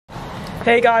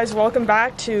Hey guys, welcome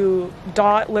back to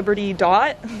Liberty.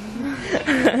 Today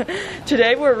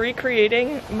we're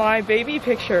recreating my baby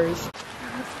pictures.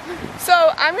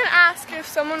 So I'm gonna ask if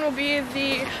someone will be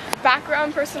the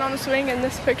background person on the swing in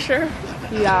this picture.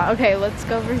 Yeah, okay, let's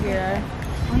go over here.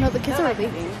 Oh no, the kids are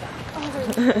leaving.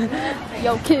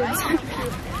 Yo, kids.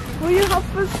 Will you help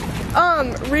us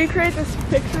recreate this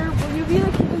picture? Will you be the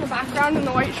kid in the background in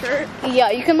the white shirt? Yeah,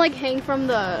 you can like hang from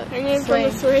the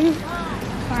swing.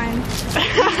 Fine.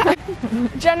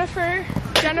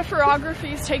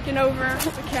 Jenniferography is taking over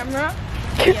the camera.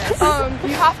 Yes.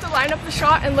 You have to line up the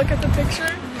shot and look at the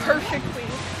picture perfectly.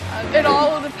 It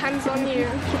all depends on you.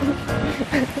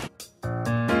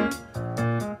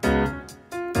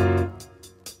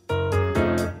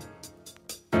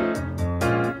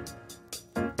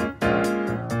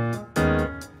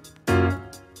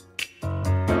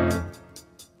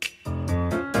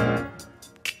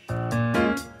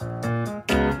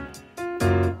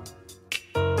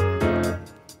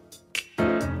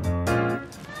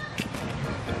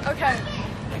 Okay,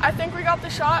 I think we got the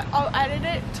shot. I'll edit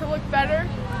it to look better.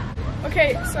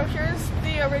 Okay, so here's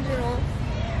the original.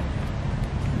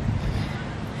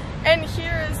 And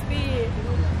here is the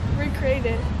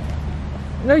recreated.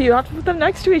 No, you have to put them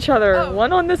next to each other. Oh.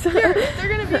 One on this. Here, they're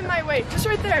gonna be in my way, just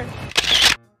right there.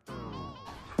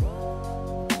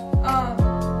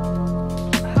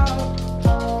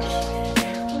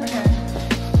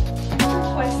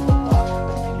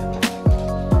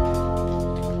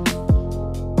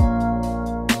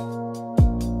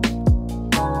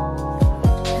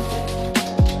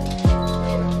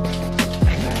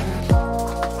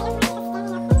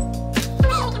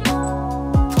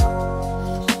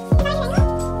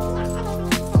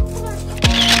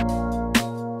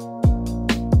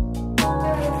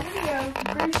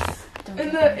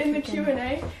 In the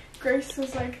Q&A, Grace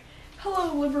was like,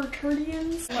 "Hello,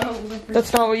 Libertarians."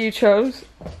 That's not what you chose.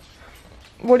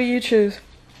 What do you choose?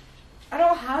 I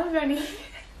don't have any.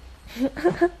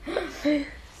 I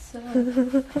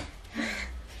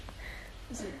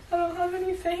don't have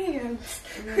any fans.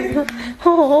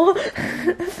 Oh.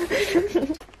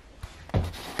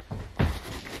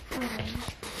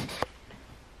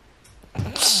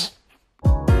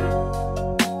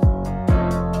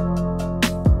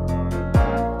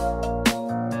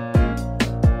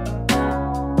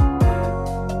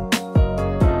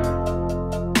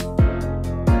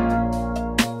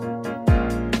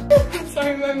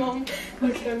 Sorry, my mom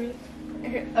looked at me.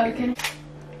 Okay.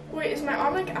 Wait, is my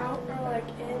arm like out or like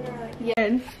in or like?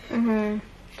 Yeah.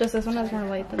 Just this one has more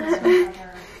light than this one.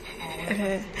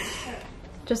 Okay.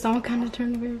 Just that one kind of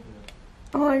turned weird.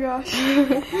 Oh my gosh.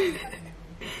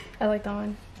 I like that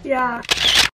one. Yeah.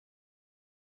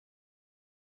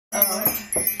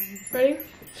 Ready?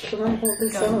 Should I hold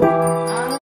this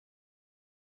up?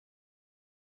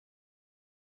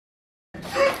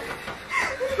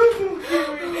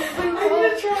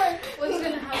 What's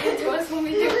gonna happen to us when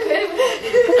we do it?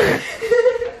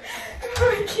 I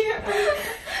can't.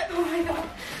 Oh my god.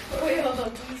 Wait, hold on.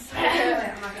 Don't stop. I'm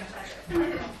not gonna touch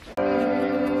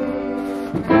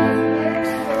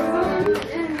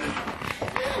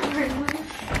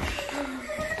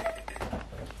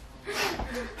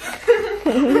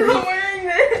I'm not wearing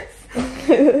this.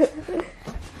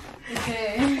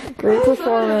 Okay. Great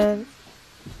performance.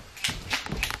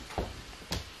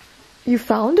 You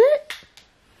found it?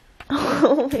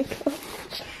 Oh my god.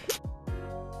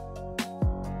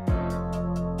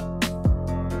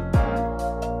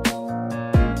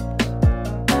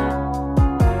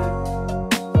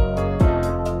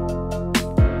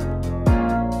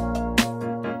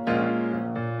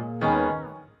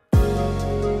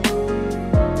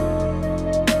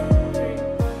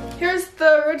 Here's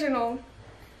the original,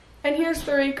 and here's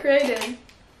the recreated.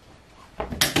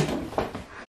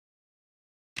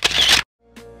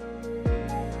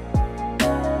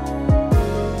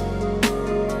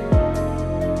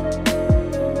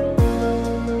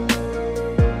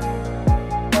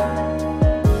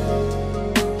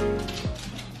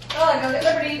 Go get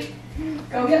Liberty.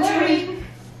 Go get Liberty.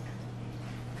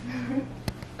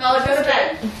 Bella, go to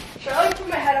bed. Should I like put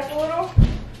my head up a little?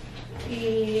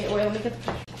 Wait, let me get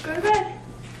the Go to bed.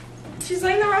 She's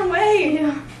laying the wrong way.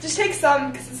 Yeah. Just take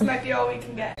some, because this might be all we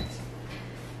can get.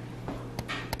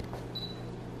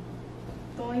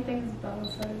 The only thing is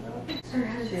Bella's side up.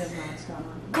 She has not gone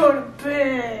on. Go to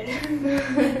bed.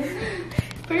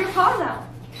 Put your paws out.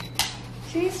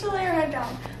 She needs to lay her head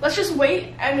down. Let's just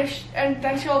wait, and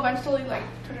then she'll eventually like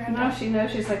put her head No, down. she knows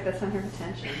she's like the center of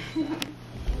attention.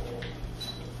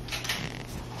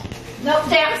 Nope,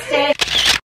 stay.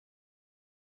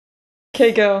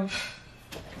 Okay, go.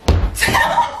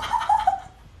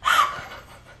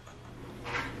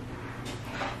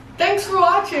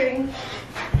 watching.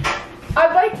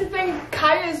 I'd like to thank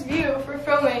Kaya's View for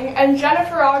filming and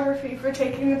Jenniferography for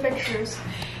taking the pictures.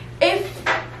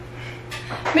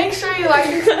 Make sure you like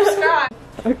and subscribe.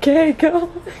 Okay, go.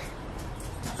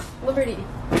 Liberty.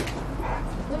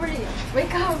 Liberty,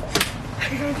 wake up.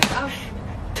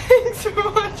 Thanks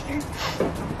for watching.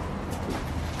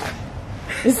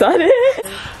 Is that it?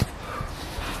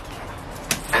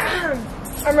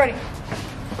 I'm ready.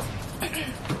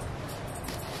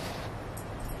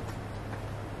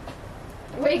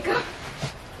 Wake up.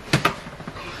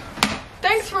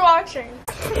 Thanks for watching.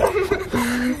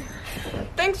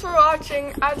 Thanks for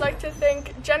watching. I'd like to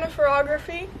thank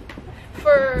Jenniferography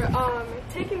for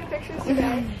taking the pictures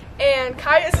today, and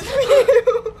Kaya's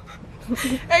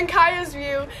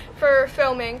View for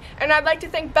filming. And I'd like to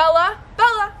thank Bella.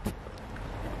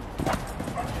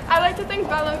 I'd like to thank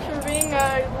Bella for being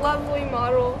a lovely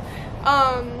model.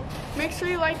 Make sure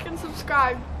you like and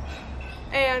subscribe,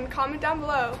 and comment down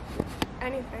below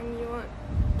anything you want.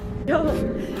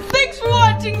 Thanks for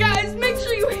watching, guys. Make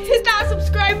sure you hit that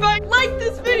subscribe button. Like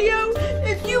this video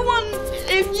if you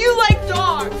like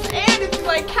dogs, and if you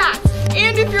like cats,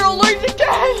 and if you're allergic to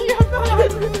any of them.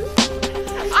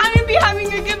 I'm gonna be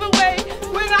having a giveaway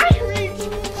when I reach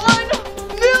 1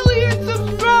 million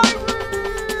subscribers.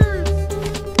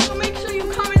 So make sure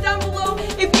you comment down below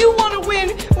if you want to win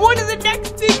one of the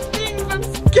next big things I'm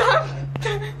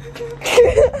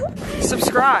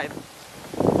Subscribe.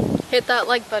 Hit that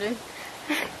like button.